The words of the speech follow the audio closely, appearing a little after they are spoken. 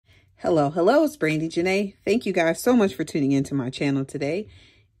Hello, it's Brandi Janei. Thank you guys so much for tuning into my channel today.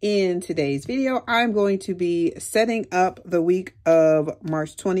 In today's video, I'm going to be setting up the week of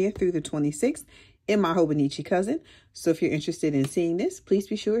March 20th through the 26th in my Hobonichi cousin. So if you're interested in seeing this, please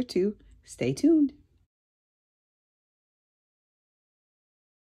be sure to stay tuned.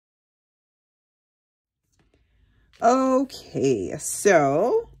 Okay,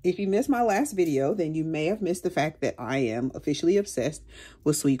 so if you missed my last video, then you may have missed the fact that I am officially obsessed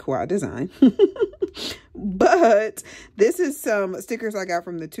with Sweet Kawaii design. But this is some stickers I got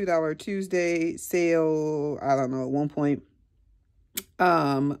from the $2 Tuesday sale, I don't know, at one point.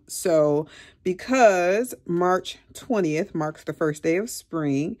 So because March 20th marks the first day of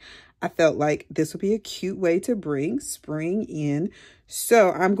spring, I felt like this would be a cute way to bring spring in. So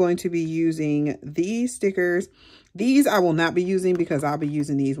I'm going to be using these stickers. These I will not be using because I'll be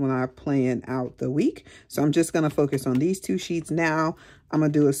using these when I plan out the week. So I'm just going to focus on these two sheets now. I'm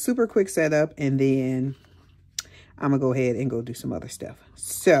going to do a super quick setup and then I'm going to go ahead and go do some other stuff.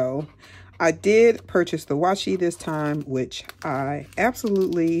 So I did purchase the washi this time, which I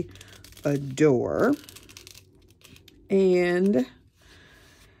absolutely adore. And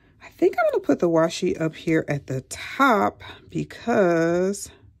I think I'm going to put the washi up here at the top because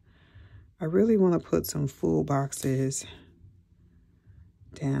I really want to put some full boxes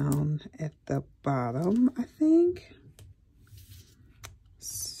down at the bottom, I think.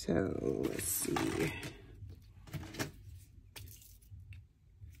 So let's see.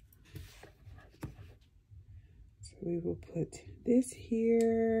 So we will put this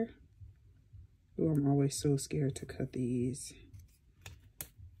here. Oh, I'm always so scared to cut these.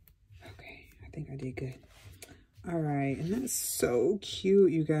 Okay, I think I did good. All right, and that's so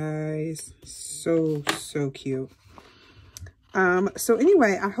cute, you guys. So cute. So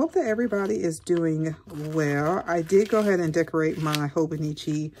anyway, I hope that everybody is doing well. I did go ahead and decorate my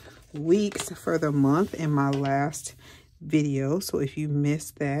Hobonichi weeks for the month in my last video. So if you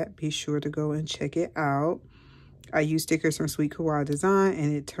missed that, be sure to go and check it out. I used stickers from Sweet Kawaii Design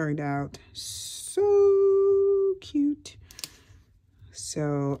and it turned out so cute.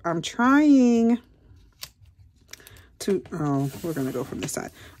 So I'm trying to, we're going to go from this side.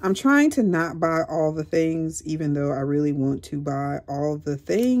 I'm trying to not buy all the things, even though I really want to buy all the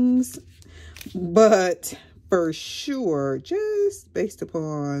things. But for sure, just based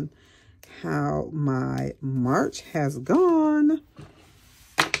upon how my March has gone,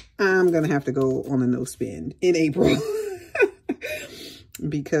 I'm going to have to go on a no spend in April.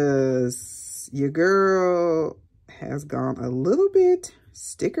 Because your girl has gone a little bit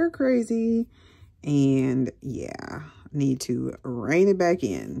sticker crazy. And yeah, need to rein it back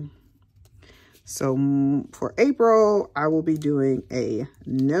in. So for April, I will be doing a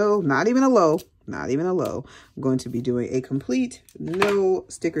no, not even a low. I'm going to be doing a complete no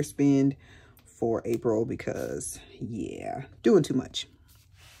sticker spend for April because yeah, doing too much.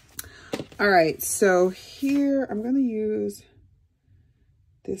 All right, so here I'm going to use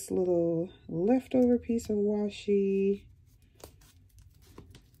this little leftover piece of washi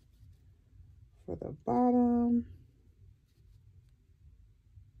for the bottom.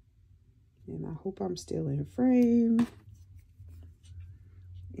 And I hope I'm still in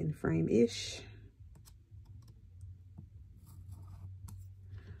frame-ish.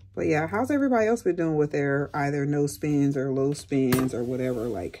 But yeah, how's everybody else been doing with their either no spins or low spins or whatever?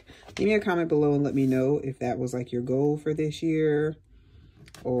 Like, leave me a comment below and let me know if that was like your goal for this year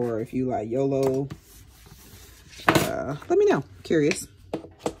or if you like YOLO. Let me know. Curious.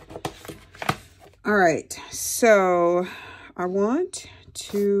 All right, so I want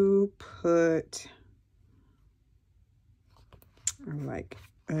to put, I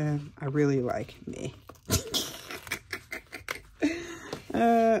really like me.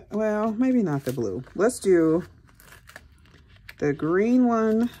 Well, maybe not the blue. Let's do the green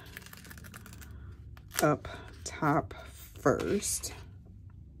one up top first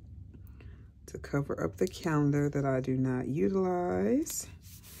to cover up the calendar that I do not utilize.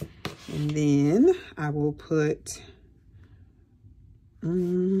 And then I will put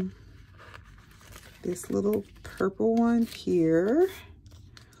this little purple one here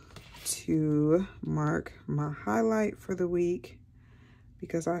to mark my highlight for the week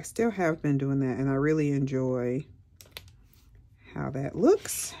because I still have been doing that and I really enjoy how that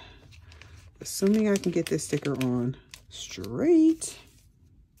looks. Assuming I can get this sticker on straight.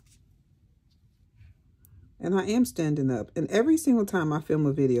 And I am standing up. And every single time I film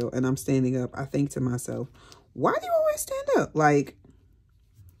a video and I'm standing up, I think to myself, why do you always stand up? Like,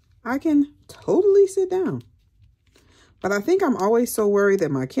 I can totally sit down. But I think I'm always so worried that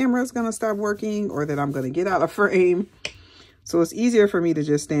my camera is going to stop working or that I'm going to get out of frame. So it's easier for me to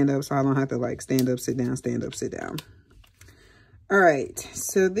just stand up so I don't have to like stand up, sit down, stand up, sit down. All right,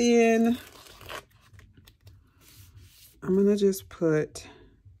 so then I'm gonna just put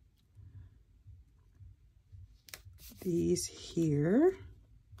these here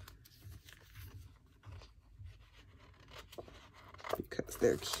because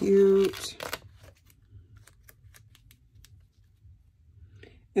they're cute.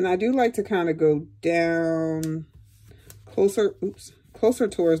 And I do like to kind of go down closer, closer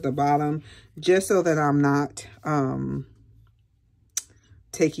towards the bottom, just so that I'm not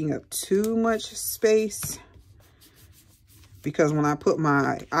taking up too much space. Because when I put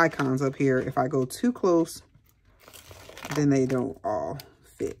my icons up here, if I go too close, then they don't all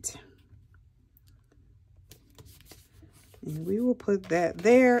fit. And we will put that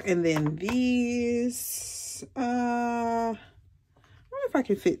there. And then these, I wonder if I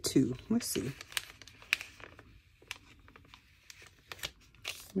can fit two. Let's see.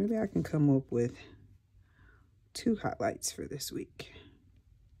 Maybe I can come up with 2 highlights for this week.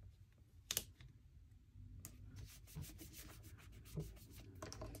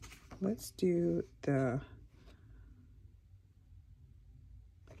 Let's do the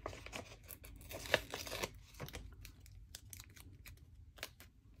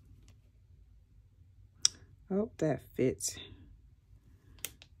oh, that fits.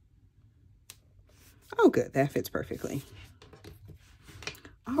 Oh, good. That fits perfectly.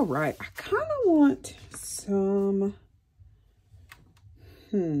 All right. I kind of want some,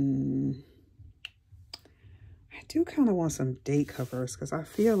 I do kind of want some date covers because I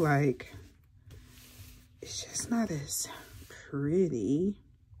feel like it's just not as pretty.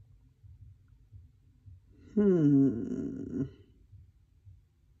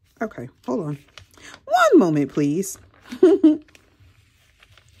 Okay, hold on. One moment, please.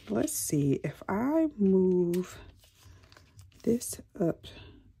 Let's see if I move this up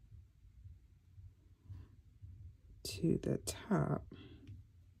to the top.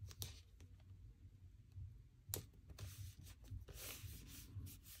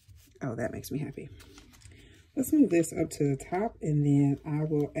 Oh, that makes me happy. Let's move this up to the top and then I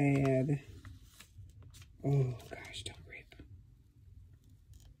will add, oh gosh, don't rip.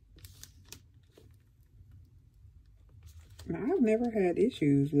 Now, I've never had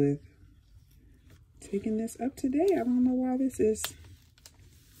issues with taking this up today. I don't know why this is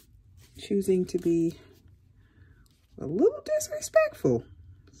choosing to be a little disrespectful.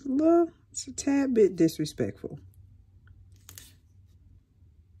 It's a tad bit disrespectful.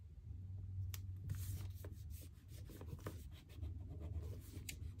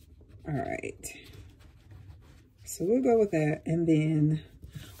 All right, so we'll go with that. And then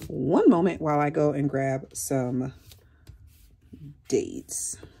one moment while I go and grab some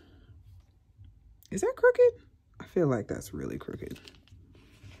dates. Is that crooked? I feel like that's really crooked.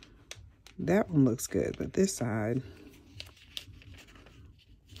 That one looks good, but this side.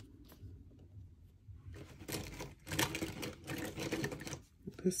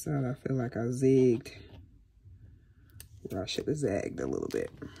 This side, I feel like I zigged where I should have zagged a little bit.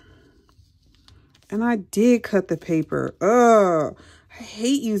 And I did cut the paper. Oh, I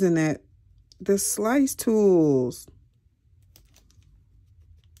hate using that. The slice tools.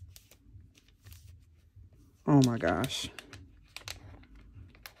 Oh my gosh.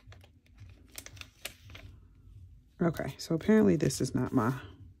 Okay, so apparently this is not my,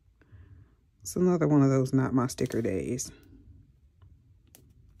 it's another one of those not my sticker days.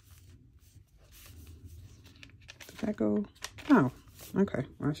 Did that go? Oh, okay.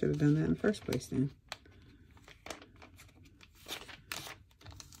 Well, I should have done that in the first place then.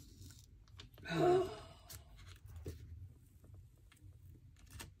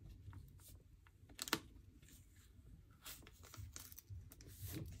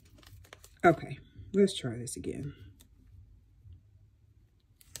 Okay, let's try this again.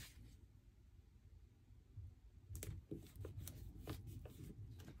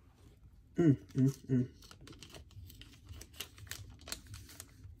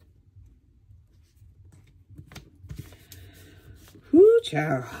 Whoo,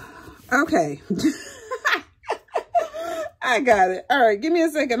 child. Okay. I got it. All right, give me a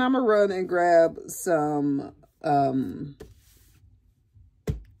second. I'm gonna run and grab some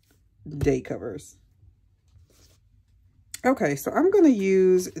date covers. Okay, so I'm going to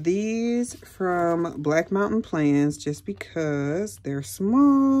use these from Black Mountain Plans just because they're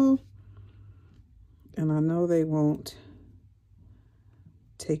small and I know they won't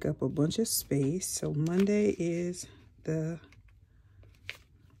take up a bunch of space. So Monday is the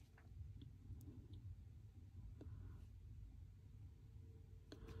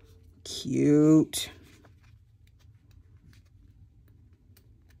cute.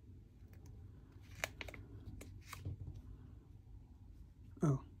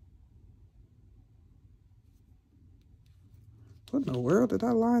 What in the world did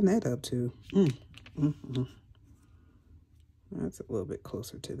I line that up to? That's a little bit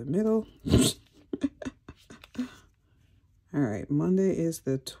closer to the middle. All right, Monday is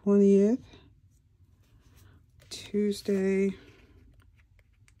the 20th. Tuesday,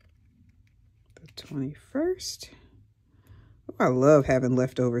 the 21st. Oh, I love having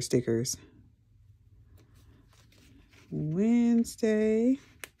leftover stickers. Wednesday.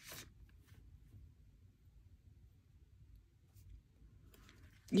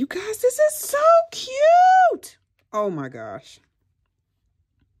 You guys, this is so cute. Oh my gosh.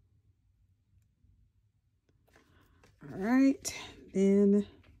 All right, then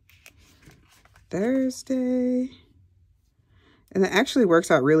Thursday. And it actually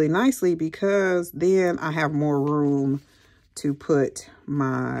works out really nicely because then I have more room to put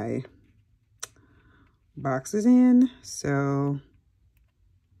my boxes in. So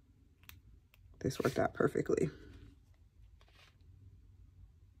this worked out perfectly.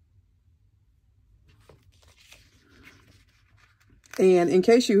 And in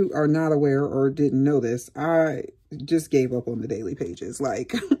case you are not aware or didn't know this, I just gave up on the daily pages.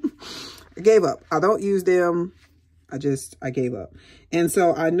 Like, I gave up. I don't use them. I gave up. And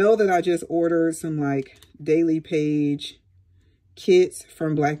so I know that I just ordered some like daily page kits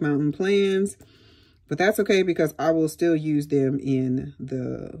from Black Mountain Plans, but that's okay because I will still use them in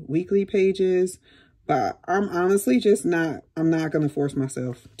the weekly pages. But I'm honestly just I'm not going to force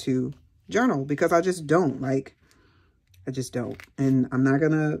myself to journal because I just don't. Like, I just don't. And I'm not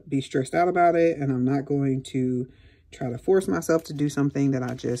going to be stressed out about it. And I'm not going to try to force myself to do something that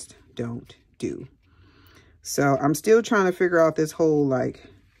I just don't do. So I'm still trying to figure out this whole like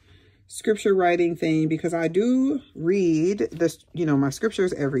scripture writing thing because I do read this, you know, my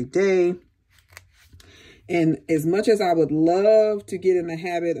scriptures every day. And as much as I would love to get in the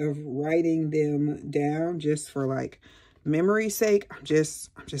habit of writing them down just for like memory's sake, I'm just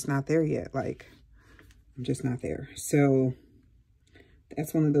not there yet. Like, I'm just not there. So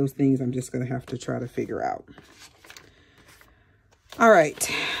that's one of those things I'm just going to have to try to figure out. All right.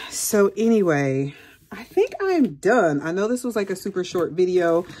 So anyway, I think I'm done. I know this was like a super short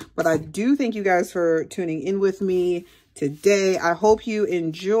video, but I do thank you guys for tuning in with me today. I hope you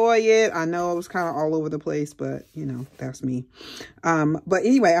enjoy it. I know it was kind of all over the place, but you know, that's me. But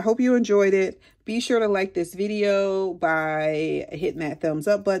anyway, I hope you enjoyed it. Be sure to like this video by hitting that thumbs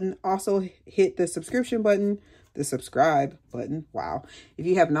up button. Also hit the subscribe button. Wow. If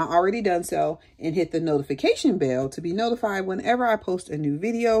you have not already done so, and hit the notification bell to be notified whenever I post a new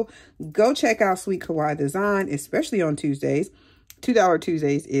video. Go check out Sweet Kawaii Design, especially on Tuesdays. $2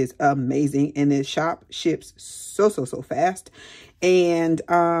 Tuesdays is amazing, and this shop ships so fast. And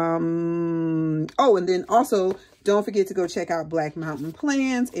oh, and then also don't forget to go check out Black Mountain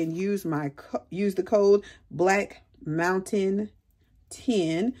Plans and use the code Black Mountain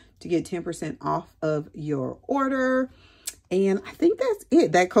 10 to get 10% off of your order. And I think that's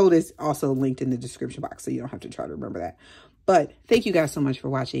it. That code is also linked in the description box, so you don't have to try to remember that. But thank you guys so much for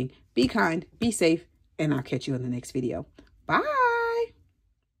watching. Be kind, be safe, and I'll catch you in the next video. Bye.